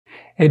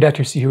Hey,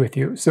 Dr. C here with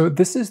you. So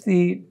this is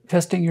the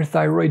Testing Your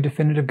Thyroid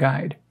Definitive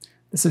Guide.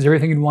 This is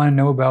everything you'd want to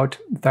know about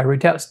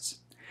thyroid tests.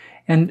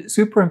 And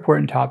super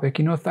important topic,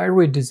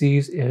 thyroid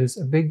disease is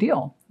a big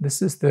deal.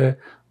 This is the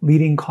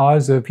leading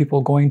cause of people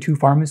going to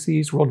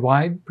pharmacies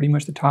worldwide, pretty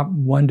much the top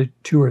 1 to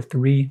 2 or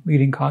 3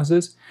 leading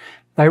causes.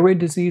 Thyroid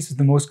disease is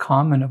the most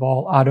common of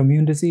all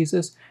autoimmune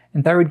diseases,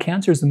 and thyroid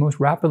cancer is the most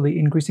rapidly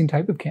increasing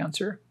type of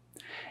cancer.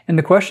 And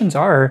the questions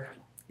are,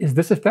 is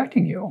this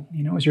affecting you?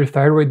 Is your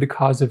thyroid the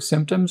cause of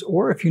symptoms?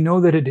 Or if you know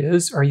that it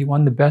is, are you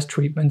on the best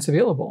treatments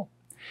available?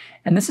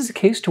 And this is a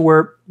case to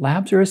where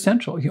labs are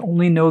essential. You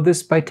only know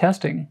this by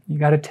testing. You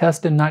got to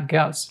test and not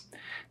guess.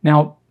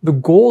 Now, the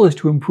goal is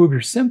to improve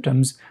your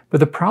symptoms, but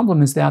the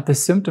problem is that the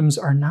symptoms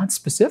are not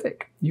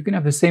specific. You can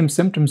have the same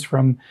symptoms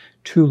from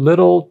too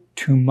little,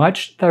 too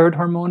much thyroid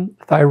hormone,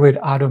 thyroid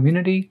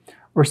autoimmunity,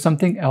 or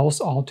something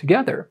else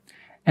altogether.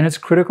 And it's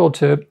critical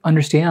to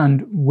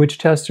understand which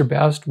tests are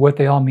best, what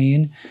they all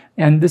mean,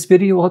 and this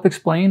video will help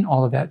explain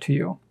all of that to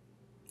you.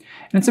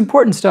 And it's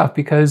important stuff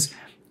because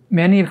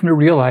many have come to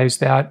realize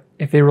that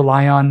if they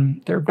rely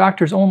on their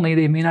doctors only,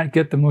 they may not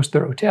get the most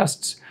thorough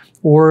tests,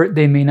 or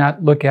they may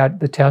not look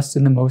at the tests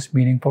in the most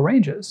meaningful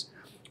ranges.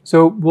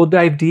 So we'll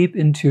dive deep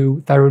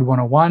into Thyroid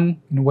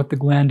 101, what the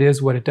gland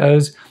is, what it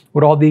does,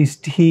 what all these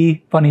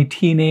funny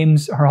T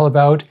names are all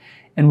about,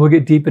 and we'll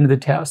get deep into the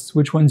tests,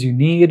 which ones you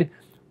need,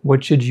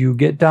 what should you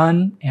get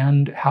done,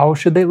 and how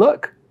should they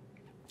look?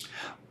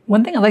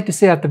 One thing I'd like to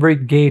say at the very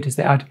gate is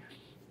that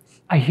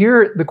I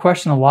hear the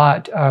question a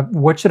lot,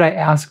 what should I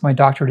ask my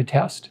doctor to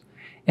test?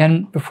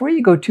 And before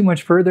you go too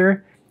much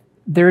further,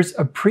 there's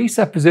a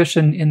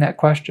presupposition in that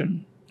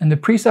question. And the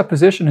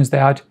presupposition is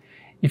that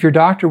if your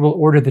doctor will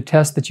order the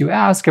test that you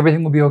ask,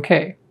 everything will be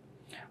okay.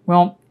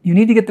 Well, you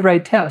need to get the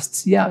right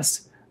tests,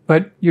 yes,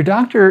 but your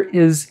doctor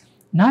is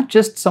not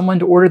just someone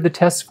to order the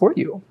tests for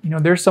you.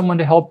 There's someone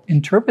to help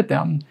interpret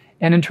them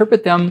and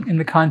interpret them in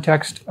the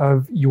context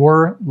of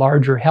your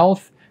larger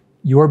health,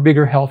 your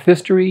bigger health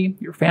history,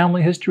 your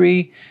family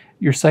history,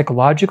 your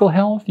psychological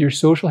health, your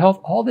social health,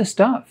 all this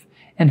stuff,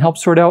 and help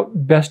sort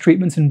out best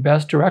treatments and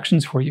best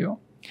directions for you.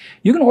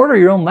 You can order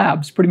your own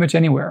labs pretty much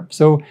anywhere,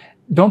 so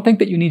don't think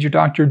that you need your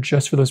doctor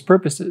just for those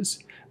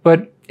purposes.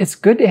 But it's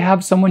good to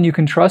have someone you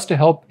can trust to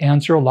help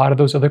answer a lot of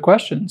those other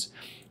questions.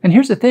 And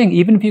here's the thing,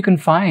 even if you can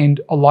find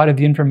a lot of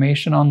the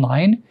information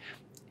online,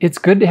 it's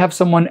good to have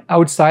someone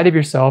outside of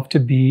yourself to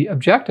be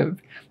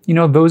objective.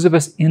 Those of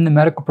us in the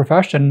medical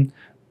profession,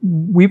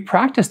 we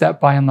practice that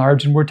by and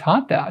large, and we're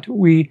taught that.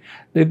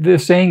 The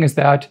saying is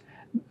that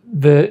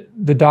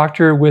the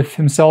doctor with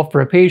himself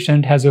for a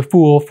patient has a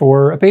fool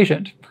for a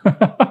patient.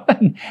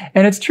 And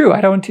it's true,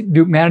 I don't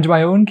manage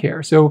my own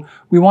care. So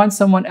we want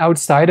someone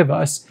outside of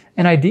us,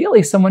 and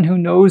ideally someone who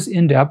knows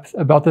in depth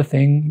about the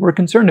thing we're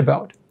concerned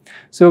about.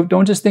 So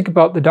don't just think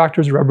about the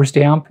doctor's rubber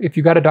stamp. If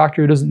you got a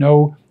doctor who doesn't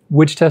know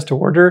which test to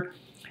order,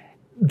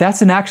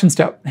 that's an action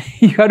step.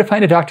 You got to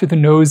find a doctor that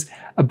knows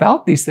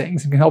about these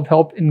things and can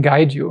help and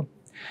guide you.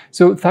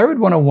 So Thyroid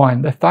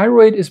 101, the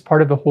thyroid is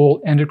part of the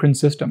whole endocrine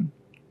system.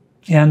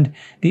 And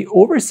the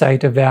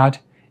oversight of that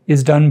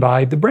is done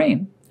by the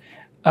brain.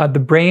 The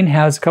brain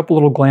has a couple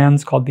little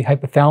glands called the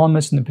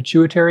hypothalamus and the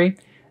pituitary.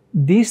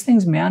 These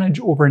things manage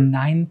over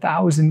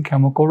 9,000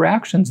 chemical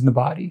reactions in the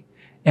body.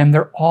 And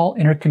they're all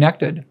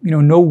interconnected.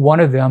 No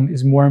one of them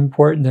is more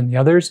important than the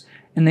others,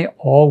 and they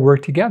all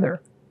work together.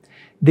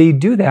 They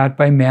do that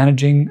by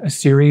managing a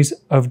series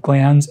of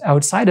glands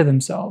outside of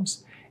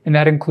themselves. And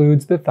that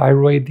includes the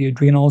thyroid, the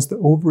adrenals, the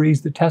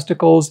ovaries, the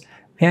testicles,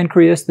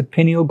 pancreas, the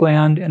pineal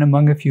gland, and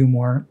among a few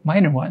more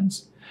minor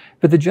ones.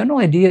 But the general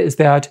idea is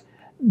that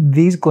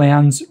these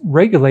glands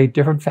regulate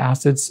different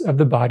facets of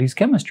the body's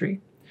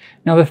chemistry.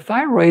 Now, the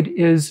thyroid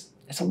is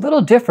a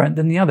little different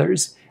than the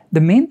others.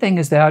 The main thing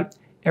is that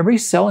every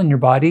cell in your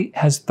body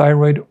has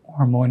thyroid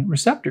hormone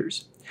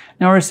receptors.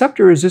 Now, a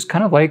receptor is just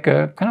kind of like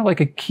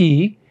a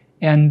key,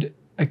 and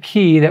a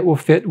key that will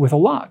fit with a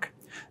lock.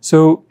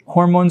 So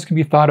hormones can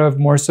be thought of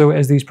more so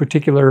as these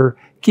particular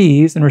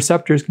keys, and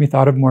receptors can be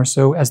thought of more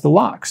so as the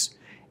locks.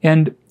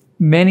 And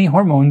many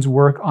hormones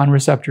work on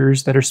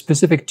receptors that are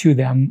specific to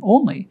them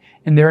only,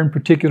 and they're in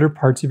particular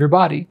parts of your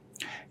body.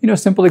 A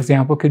simple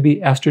example could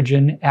be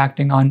estrogen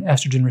acting on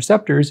estrogen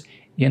receptors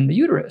in the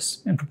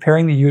uterus and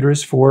preparing the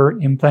uterus for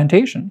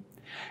implantation.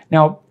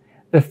 Now,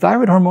 the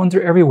thyroid hormones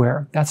are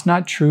everywhere. That's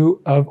not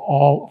true of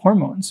all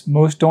hormones.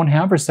 Most don't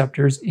have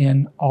receptors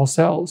in all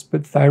cells,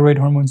 but thyroid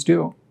hormones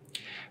do.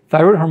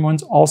 Thyroid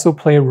hormones also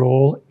play a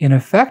role in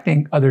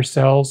affecting other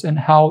cells and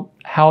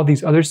how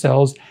these other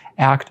cells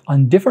act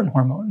on different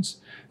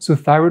hormones. So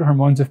thyroid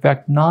hormones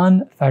affect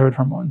non-thyroid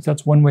hormones.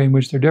 That's one way in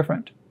which they're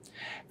different.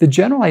 The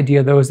general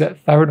idea, though, is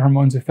that thyroid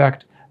hormones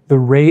affect the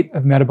rate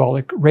of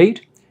metabolic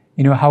rate,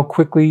 how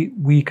quickly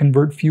we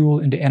convert fuel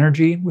into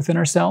energy within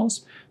our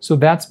cells. So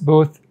that's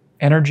both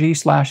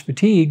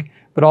energy/fatigue,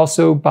 but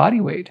also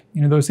body weight.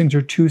 Those things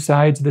are two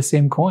sides of the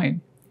same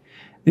coin.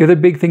 The other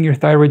big thing your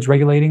thyroid's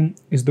regulating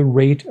is the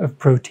rate of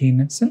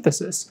protein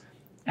synthesis.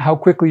 How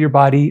quickly your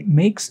body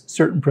makes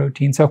certain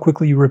proteins, how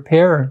quickly you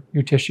repair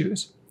your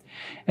tissues.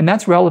 And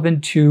that's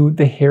relevant to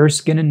the hair,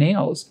 skin, and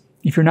nails.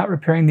 If you're not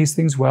repairing these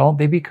things well,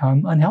 they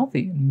become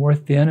unhealthy, and more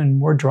thin and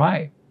more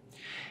dry.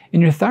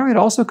 And your thyroid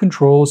also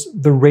controls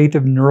the rate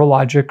of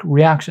neurologic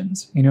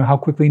reactions, how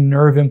quickly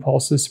nerve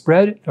impulses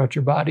spread throughout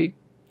your body.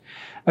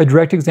 A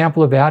direct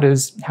example of that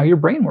is how your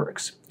brain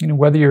works,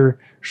 whether your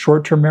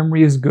short-term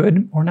memory is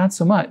good or not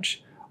so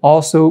much.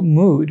 Also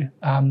mood,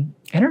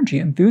 energy,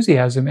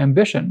 enthusiasm,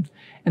 ambition,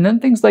 and then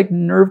things like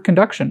nerve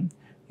conduction.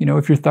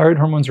 If your thyroid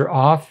hormones are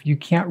off, you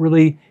can't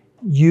really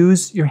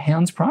use your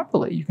hands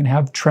properly. You can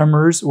have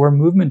tremors or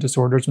movement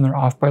disorders when they're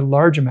off by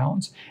large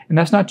amounts. And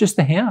that's not just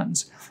the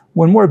hands.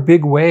 One more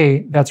big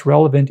way that's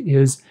relevant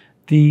is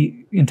the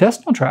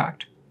intestinal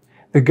tract.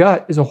 The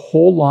gut is a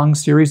whole long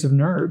series of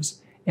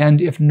nerves. And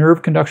if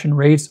nerve conduction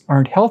rates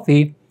aren't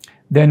healthy,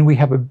 then we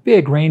have a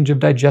big range of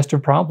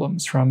digestive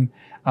problems, from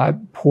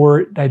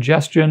poor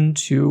digestion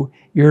to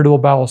irritable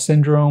bowel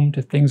syndrome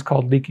to things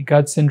called leaky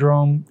gut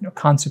syndrome,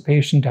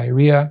 constipation,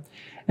 diarrhea.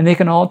 And they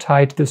can all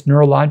tie to this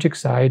neurologic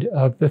side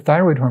of the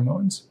thyroid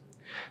hormones.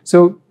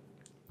 So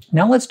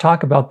now let's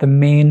talk about the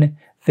main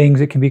things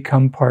that can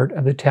become part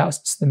of the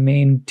tests, the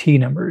main T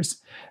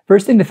numbers.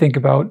 First thing to think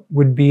about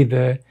would be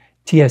the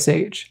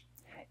TSH.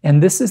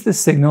 And this is the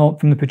signal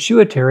from the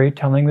pituitary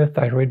telling the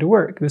thyroid to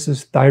work. This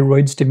is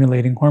thyroid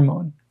stimulating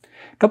hormone.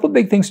 A couple of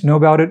big things to know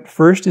about it.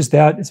 First is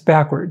that it's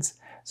backwards.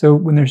 So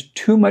when there's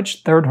too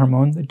much thyroid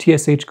hormone, the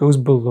TSH goes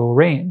below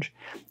range.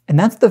 And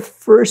that's the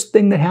first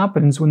thing that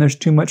happens when there's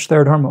too much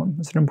thyroid hormone.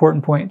 That's an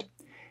important point.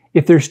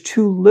 If there's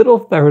too little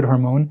thyroid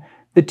hormone,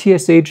 the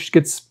TSH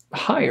gets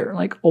higher,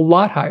 like a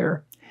lot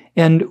higher.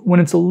 And when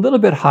it's a little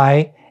bit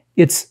high,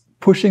 it's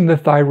pushing the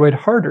thyroid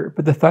harder,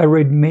 but the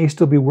thyroid may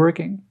still be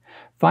working.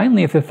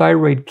 Finally, if the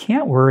thyroid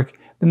can't work,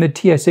 then the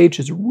TSH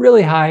is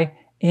really high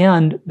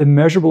and the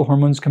measurable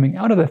hormones coming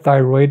out of the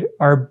thyroid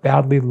are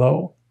badly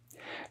low.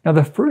 Now,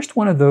 the first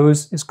one of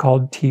those is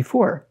called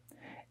T4.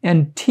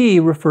 And T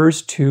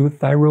refers to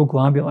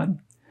thyroglobulin.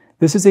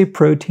 This is a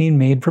protein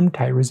made from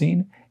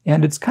tyrosine,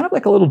 and it's kind of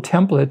like a little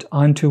template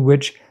onto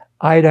which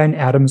iodine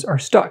atoms are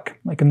stuck,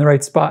 like in the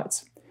right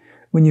spots.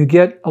 When you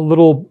get a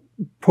little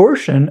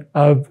portion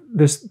of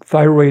this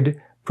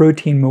thyroid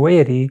protein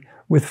moiety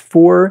with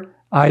 4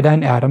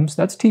 iodine atoms,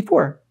 that's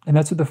T4, and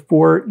that's what the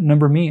 4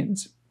 number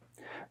means.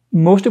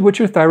 Most of what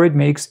your thyroid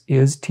makes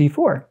is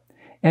T4.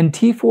 And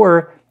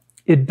T4,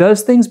 it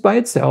does things by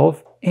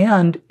itself,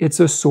 and it's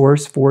a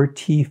source for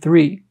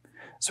T3.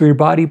 So your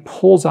body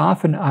pulls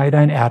off an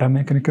iodine atom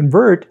and can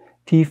convert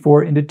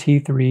T4 into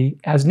T3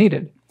 as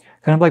needed.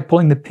 Kind of like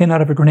pulling the pin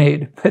out of a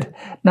grenade, but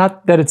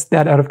not that it's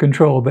that out of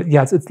control, but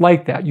yes, it's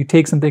like that. You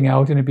take something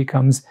out and it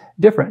becomes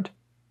different.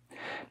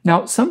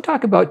 Now, some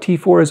talk about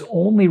T4 as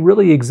only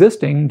really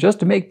existing just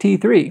to make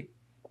T3.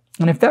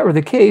 And if that were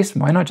the case,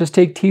 why not just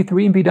take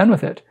T3 and be done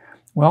with it?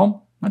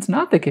 Well, that's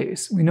not the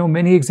case. We know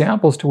many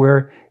examples to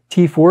where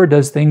T4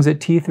 does things that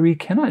T3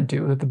 cannot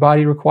do, that the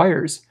body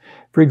requires.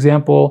 For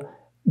example,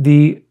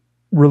 the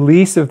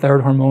release of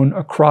thyroid hormone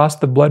across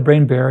the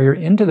blood-brain barrier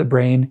into the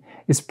brain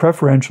is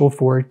preferential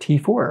for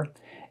T4.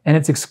 And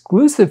it's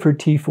exclusive for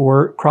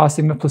T4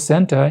 crossing the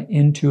placenta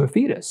into a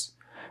fetus.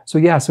 So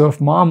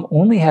if mom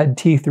only had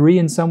T3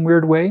 in some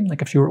weird way,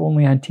 like if she were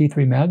only on T3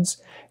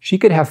 meds, she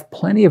could have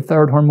plenty of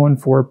thyroid hormone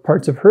for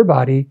parts of her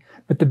body,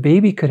 but the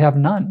baby could have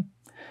none.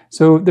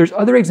 So there's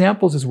other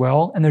examples as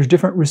well, and there's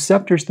different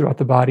receptors throughout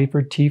the body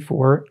for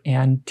T4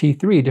 and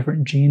T3.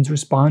 Different genes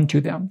respond to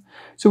them.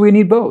 So we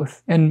need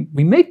both, and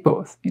we make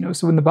both.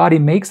 So when the body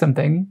makes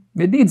something,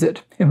 it needs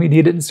it, and we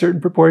need it in certain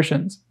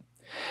proportions.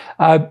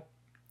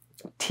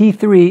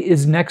 T3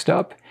 is next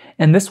up,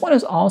 and this one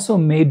is also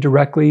made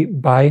directly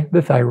by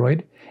the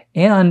thyroid,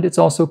 and it's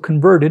also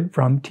converted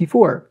from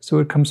T4. So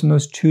it comes from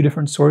those 2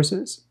 different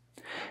sources.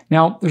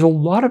 Now, there's a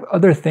lot of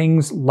other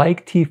things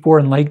like T4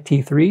 and like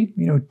T3.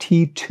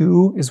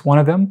 T2 is one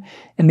of them.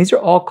 And these are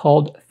all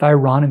called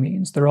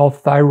thyronomines. They're all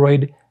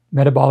thyroid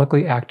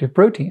metabolically active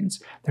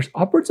proteins. There's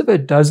upwards of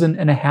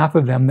 12.5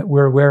 of them that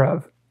we're aware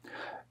of.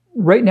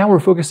 Right now, we're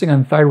focusing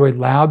on thyroid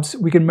labs.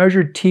 We can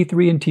measure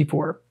T3 and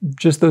T4,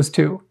 just those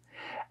 2.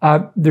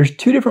 There's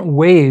 2 different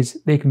ways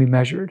they can be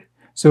measured.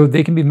 So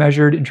they can be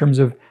measured in terms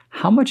of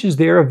how much is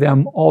there of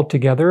them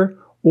altogether,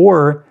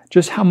 or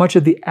just how much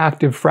of the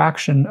active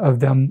fraction of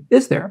them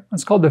is there.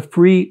 It's called the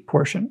free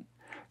portion.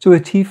 So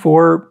with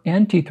T4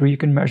 and T3, you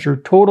can measure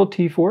total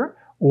T4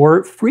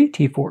 or free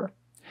T4.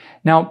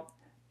 Now,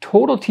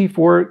 total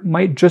T4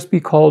 might just be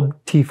called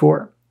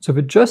T4. So if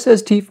it just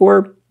says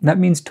T4, that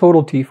means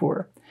total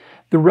T4.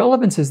 The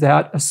relevance is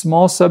that a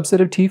small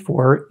subset of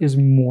T4 is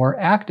more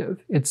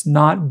active. It's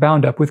not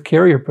bound up with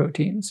carrier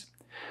proteins.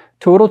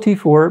 Total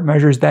T4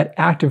 measures that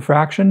active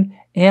fraction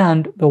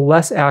and the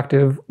less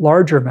active,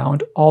 larger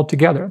amount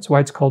altogether. That's why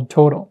it's called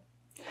total.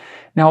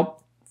 Now,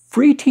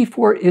 free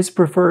T4 is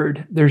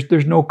preferred.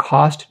 There's no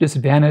cost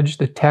disadvantage.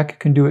 The tech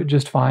can do it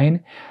just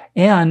fine.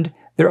 And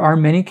there are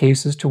many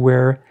cases to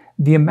where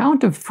the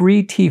amount of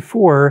free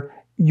T4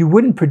 you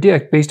wouldn't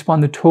predict based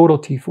upon the total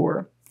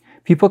T4.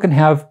 People can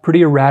have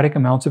pretty erratic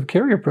amounts of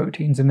carrier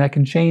proteins, and that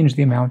can change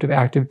the amount of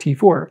active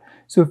T4.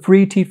 So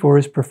free T4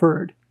 is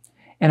preferred.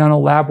 And on a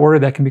lab order,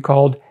 that can be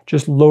called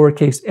just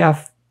lowercase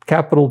f,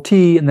 capital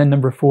T, and then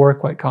number 4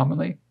 quite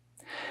commonly.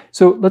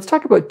 So let's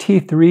talk about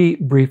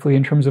T3 briefly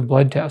in terms of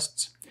blood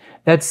tests.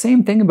 That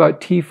same thing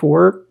about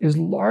T4 is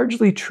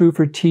largely true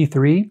for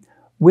T3,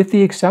 with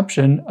the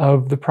exception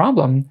of the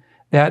problem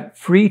that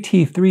free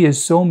T3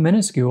 is so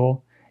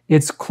minuscule,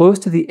 it's close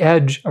to the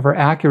edge of our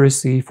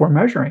accuracy for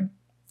measuring.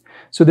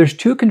 So there's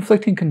two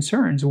conflicting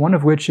concerns, one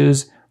of which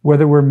is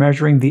whether we're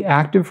measuring the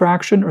active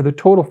fraction or the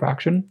total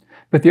fraction,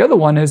 but the other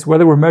one is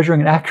whether we're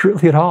measuring it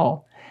accurately at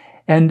all.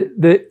 And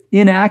the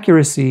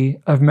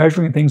inaccuracy of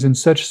measuring things in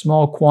such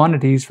small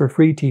quantities for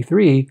free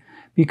T3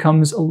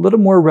 becomes a little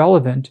more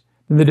relevant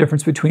than the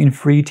difference between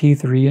free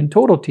T3 and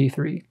total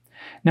T3.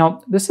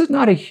 Now, this is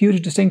not a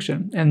huge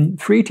distinction, and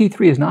free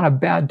T3 is not a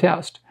bad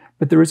test,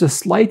 but there is a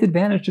slight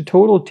advantage to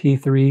total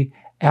T3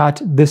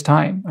 at this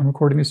time. I'm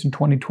recording this in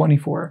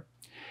 2024.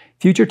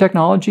 Future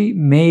technology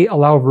may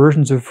allow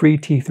versions of free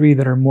T3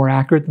 that are more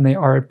accurate than they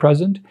are at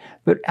present,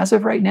 but as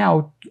of right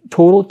now,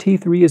 total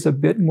T3 is a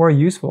bit more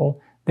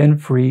useful than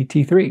free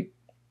T3.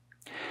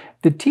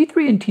 The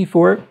T3 and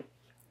T4,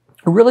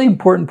 a really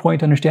important point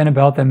to understand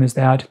about them is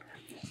that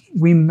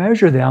we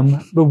measure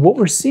them, but what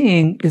we're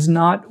seeing is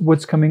not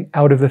what's coming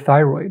out of the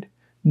thyroid,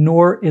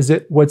 nor is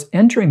it what's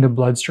entering the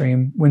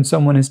bloodstream when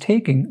someone is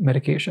taking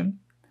medication.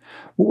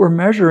 What we're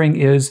measuring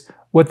is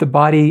what the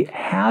body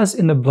has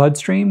in the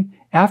bloodstream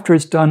after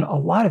it's done a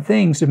lot of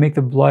things to make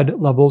the blood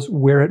levels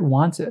where it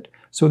wants it.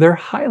 So they're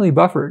highly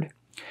buffered.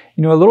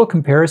 You know, a little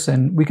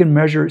comparison, we can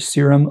measure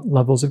serum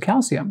levels of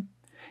calcium.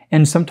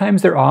 And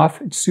sometimes they're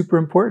off, it's super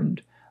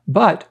important.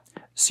 But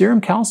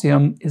serum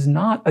calcium is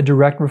not a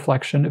direct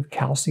reflection of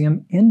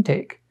calcium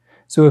intake.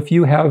 So if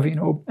you have,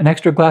 an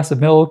extra glass of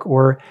milk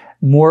or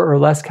more or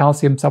less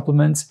calcium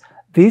supplements,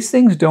 these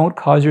things don't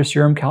cause your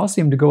serum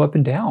calcium to go up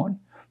and down.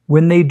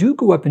 When they do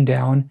go up and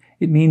down,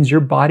 it means your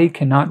body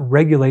cannot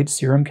regulate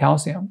serum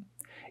calcium.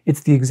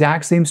 It's the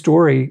exact same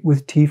story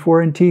with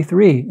T4 and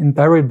T3 in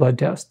thyroid blood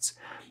tests.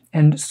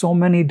 And so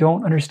many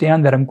don't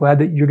understand that. I'm glad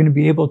that you're going to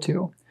be able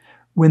to.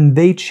 When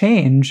they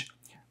change,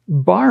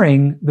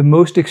 barring the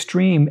most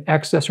extreme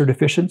excess or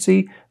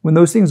deficiency, when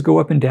those things go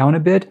up and down a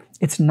bit,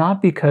 it's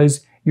not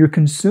because you're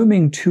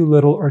consuming too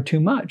little or too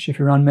much if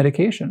you're on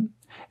medication.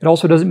 It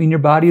also doesn't mean your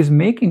body is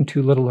making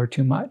too little or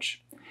too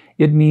much.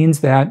 It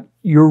means that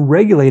you're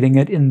regulating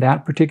it in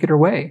that particular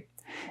way.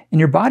 And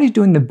your body's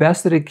doing the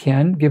best that it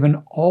can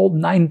given all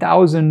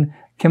 9,000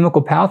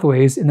 chemical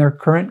pathways in their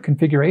current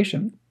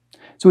configuration.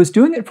 So it's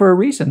doing it for a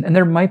reason, and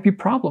there might be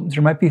problems,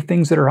 there might be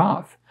things that are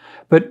off.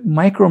 But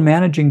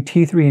micromanaging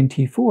T3 and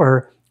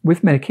T4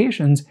 with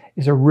medications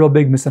is a real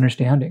big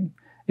misunderstanding.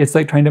 It's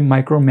like trying to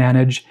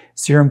micromanage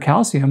serum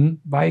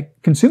calcium by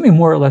consuming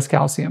more or less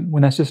calcium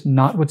when that's just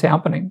not what's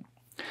happening.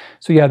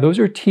 So yeah, those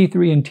are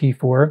T3 and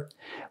T4.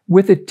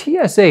 With the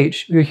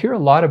TSH, you hear a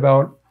lot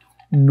about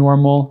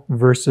normal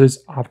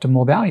versus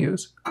optimal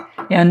values.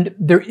 And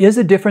there is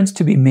a difference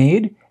to be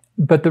made,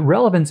 but the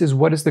relevance is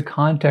what is the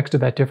context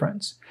of that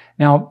difference.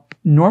 Now,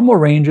 normal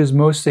ranges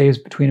most say is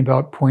between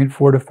about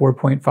 0.4 to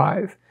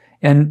 4.5,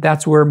 and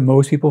that's where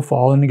most people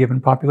fall in a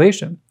given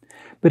population.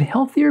 But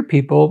healthier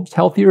people,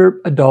 healthier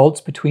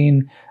adults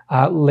between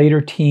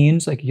later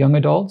teens, like young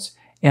adults,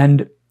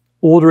 and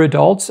older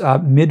adults,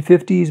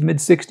 mid-50s,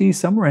 mid-60s,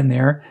 somewhere in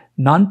there,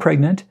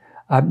 non-pregnant,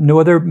 no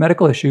other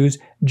medical issues,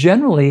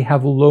 generally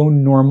have low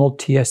normal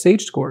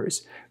TSH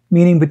scores,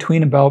 meaning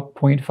between about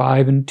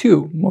 0.5 and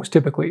 2, most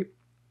typically.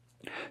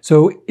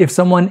 So if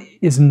someone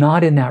is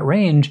not in that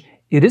range,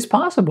 it is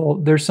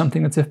possible there's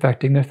something that's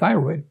affecting their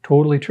thyroid,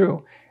 totally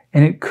true,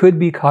 and it could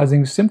be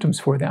causing symptoms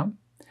for them.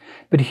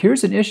 But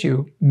here's an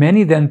issue.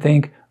 Many then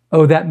think,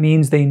 oh, that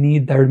means they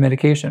need thyroid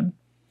medication.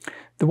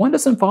 The one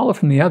doesn't follow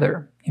from the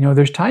other.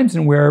 There's times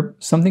in where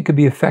something could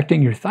be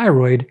affecting your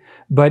thyroid,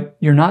 but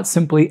you're not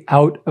simply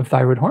out of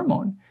thyroid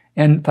hormone,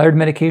 and thyroid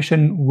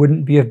medication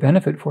wouldn't be of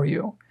benefit for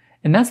you.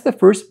 And that's the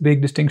first big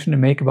distinction to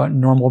make about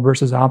normal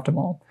versus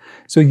optimal.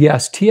 So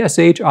yes,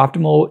 TSH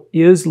optimal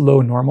is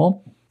low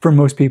normal for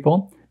most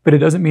people, but it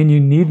doesn't mean you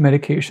need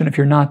medication if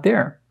you're not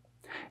there.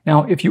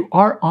 Now, if you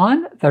are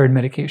on thyroid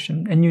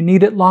medication and you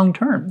need it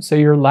long-term, say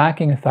you're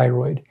lacking a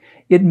thyroid,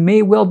 it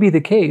may well be the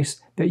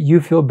case that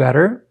you feel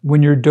better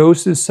when your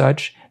dose is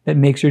such that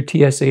makes your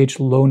TSH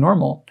low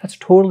normal. That's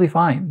totally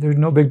fine. There's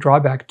no big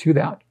drawback to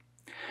that.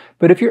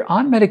 But if you're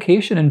on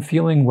medication and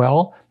feeling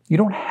well, you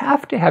don't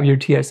have to have your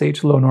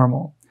TSH low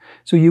normal.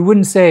 So you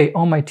wouldn't say,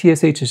 oh, my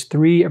TSH is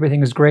 3,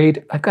 everything is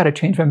great, I've got to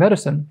change my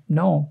medicine.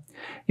 No.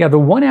 Yeah, the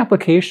one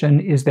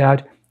application is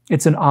that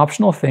it's an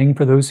optional thing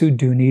for those who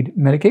do need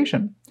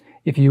medication.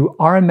 If you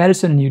are on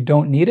medicine and you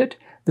don't need it,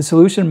 the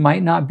solution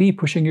might not be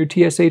pushing your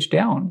TSH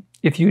down.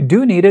 If you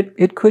do need it,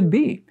 it could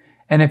be.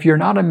 And if you're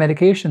not on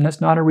medication,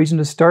 that's not a reason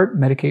to start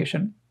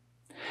medication.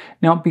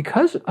 Now,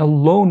 because a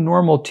low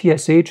normal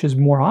TSH is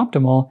more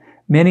optimal,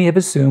 many have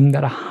assumed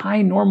that a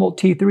high normal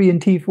T3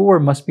 and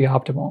T4 must be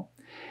optimal.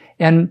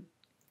 And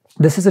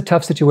this is a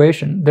tough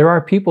situation. There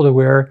are people to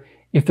where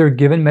if they're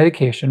given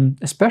medication,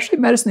 especially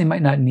medicine they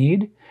might not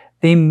need,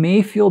 they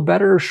may feel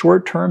better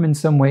short term in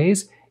some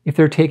ways if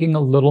they're taking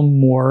a little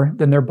more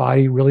than their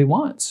body really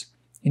wants.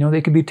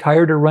 They could be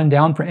tired or run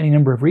down for any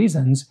number of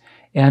reasons,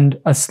 and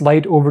a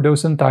slight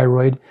overdose in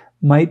thyroid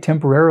might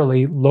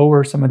temporarily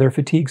lower some of their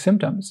fatigue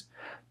symptoms.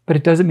 But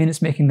it doesn't mean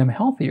it's making them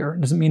healthier.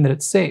 It doesn't mean that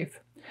it's safe.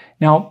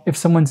 Now, if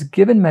someone's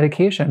given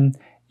medication,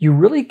 you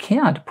really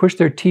can't push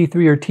their T3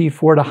 or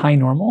T4 to high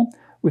normal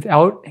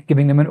without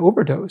giving them an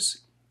overdose.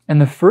 And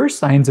the first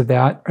signs of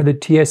that are the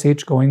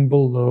TSH going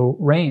below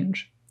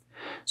range.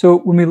 So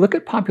when we look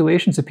at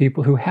populations of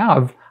people who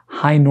have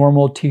high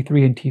normal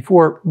T3 and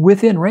T4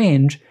 within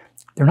range,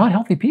 they're not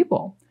healthy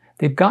people.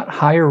 They've got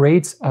higher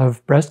rates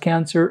of breast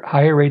cancer,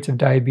 higher rates of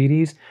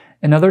diabetes,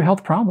 and other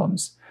health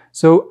problems.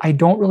 So I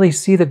don't really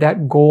see that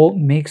that goal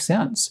makes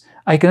sense.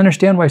 I can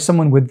understand why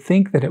someone would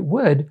think that it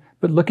would,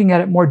 but looking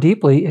at it more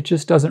deeply, it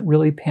just doesn't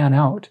really pan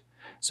out.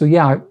 So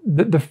yeah,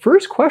 the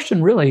first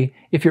question really,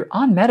 if you're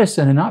on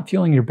medicine and not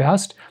feeling your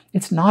best,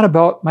 it's not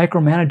about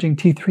micromanaging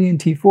T3 and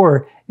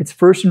T4. It's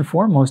first and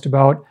foremost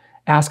about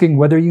asking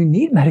whether you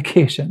need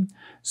medication.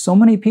 So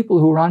many people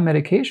who are on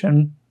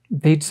medication,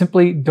 they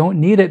simply don't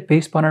need it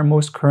based on our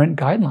most current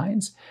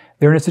guidelines.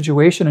 They're in a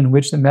situation in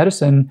which the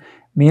medicine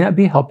may not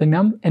be helping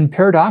them, and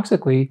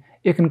paradoxically,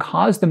 it can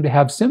cause them to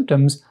have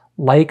symptoms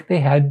like they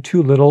had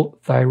too little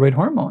thyroid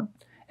hormone.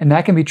 And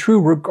that can be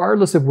true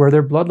regardless of where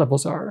their blood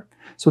levels are.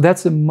 So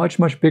that's a much,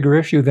 much bigger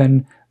issue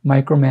than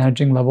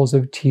micromanaging levels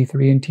of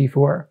T3 and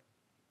T4.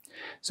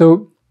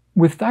 So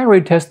with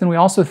thyroid testing, we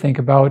also think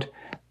about,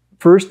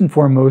 first and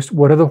foremost,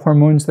 what are the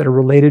hormones that are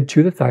related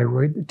to the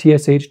thyroid, the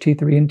TSH,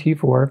 T3, and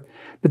T4,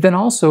 but then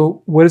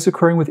also what is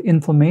occurring with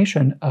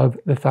inflammation of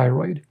the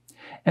thyroid.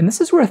 And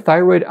this is where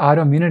thyroid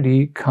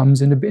autoimmunity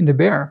comes into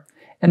bear.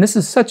 And this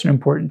is such an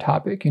important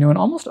topic. In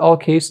almost all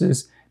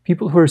cases,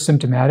 people who are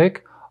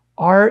symptomatic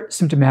are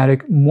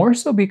symptomatic more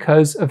so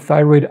because of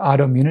thyroid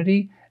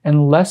autoimmunity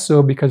and less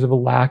so because of a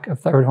lack of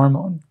thyroid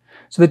hormone.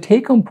 So the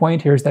take-home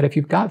point here is that if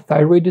you've got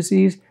thyroid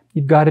disease,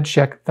 you've got to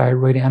check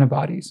thyroid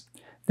antibodies.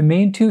 The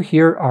main two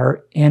here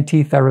are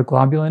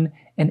anti-thyroglobulin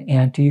and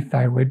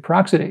anti-thyroid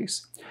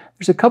peroxidase.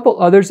 There's a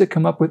couple others that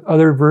come up with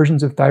other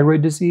versions of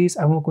thyroid disease.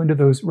 I won't go into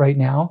those right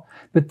now,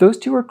 but those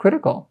two are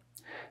critical.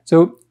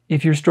 So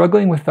if you're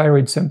struggling with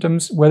thyroid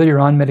symptoms, whether you're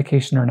on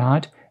medication or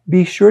not,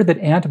 be sure that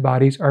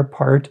antibodies are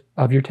part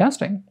of your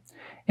testing.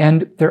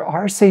 And there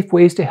are safe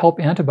ways to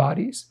help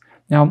antibodies.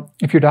 Now,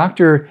 if your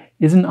doctor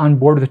isn't on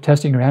board with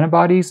testing your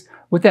antibodies,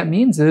 what that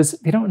means is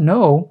they don't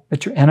know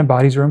that your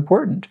antibodies are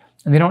important,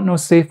 and they don't know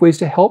safe ways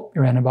to help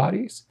your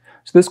antibodies.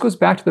 So this goes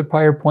back to the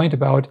prior point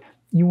about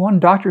you want a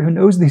doctor who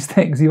knows these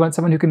things. You want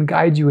someone who can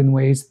guide you in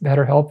ways that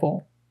are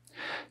helpful.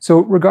 So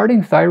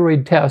regarding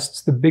thyroid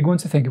tests, the big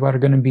ones to think about are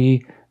going to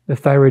be the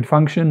thyroid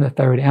function, the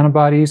thyroid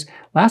antibodies.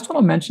 Last one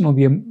I'll mention will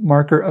be a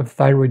marker of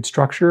thyroid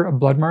structure, a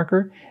blood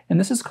marker, and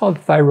this is called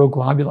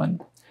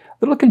thyroglobulin. A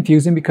little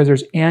confusing because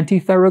there's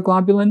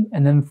anti-thyroglobulin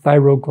and then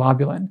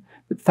thyroglobulin.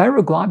 But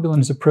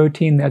thyroglobulin is a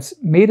protein that's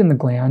made in the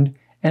gland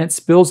and it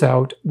spills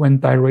out when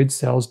thyroid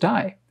cells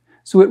die.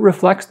 So it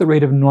reflects the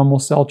rate of normal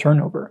cell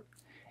turnover.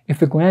 If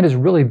the gland is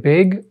really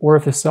big or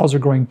if the cells are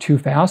growing too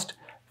fast,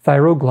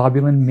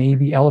 thyroglobulin may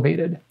be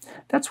elevated.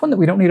 That's one that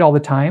we don't need all the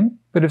time,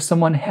 but if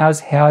someone has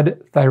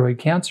had thyroid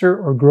cancer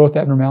or growth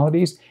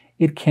abnormalities,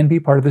 it can be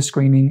part of the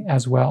screening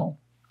as well.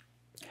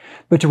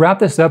 But to wrap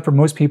this up, for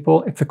most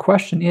people, if the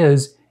question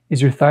is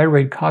your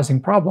thyroid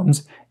causing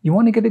problems, you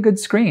want to get a good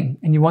screen,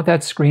 and you want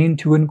that screen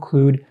to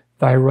include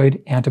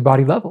thyroid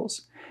antibody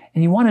levels.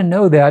 And you want to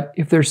know that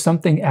if there's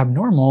something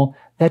abnormal,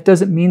 that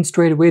doesn't mean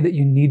straight away that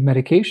you need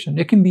medication.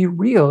 It can be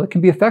real, it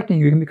can be affecting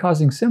you, it can be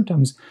causing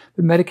symptoms,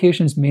 but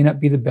medications may not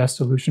be the best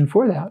solution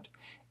for that.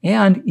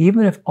 And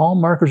even if all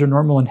markers are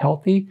normal and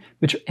healthy,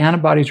 but your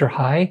antibodies are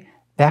high,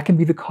 that can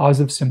be the cause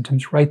of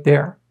symptoms right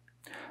there.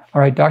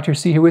 All right, Dr.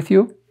 C here with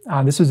you.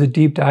 This was a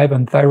deep dive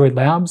on thyroid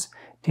labs.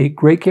 Take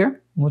great care,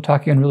 and we'll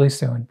talk again really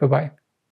soon. Bye-bye.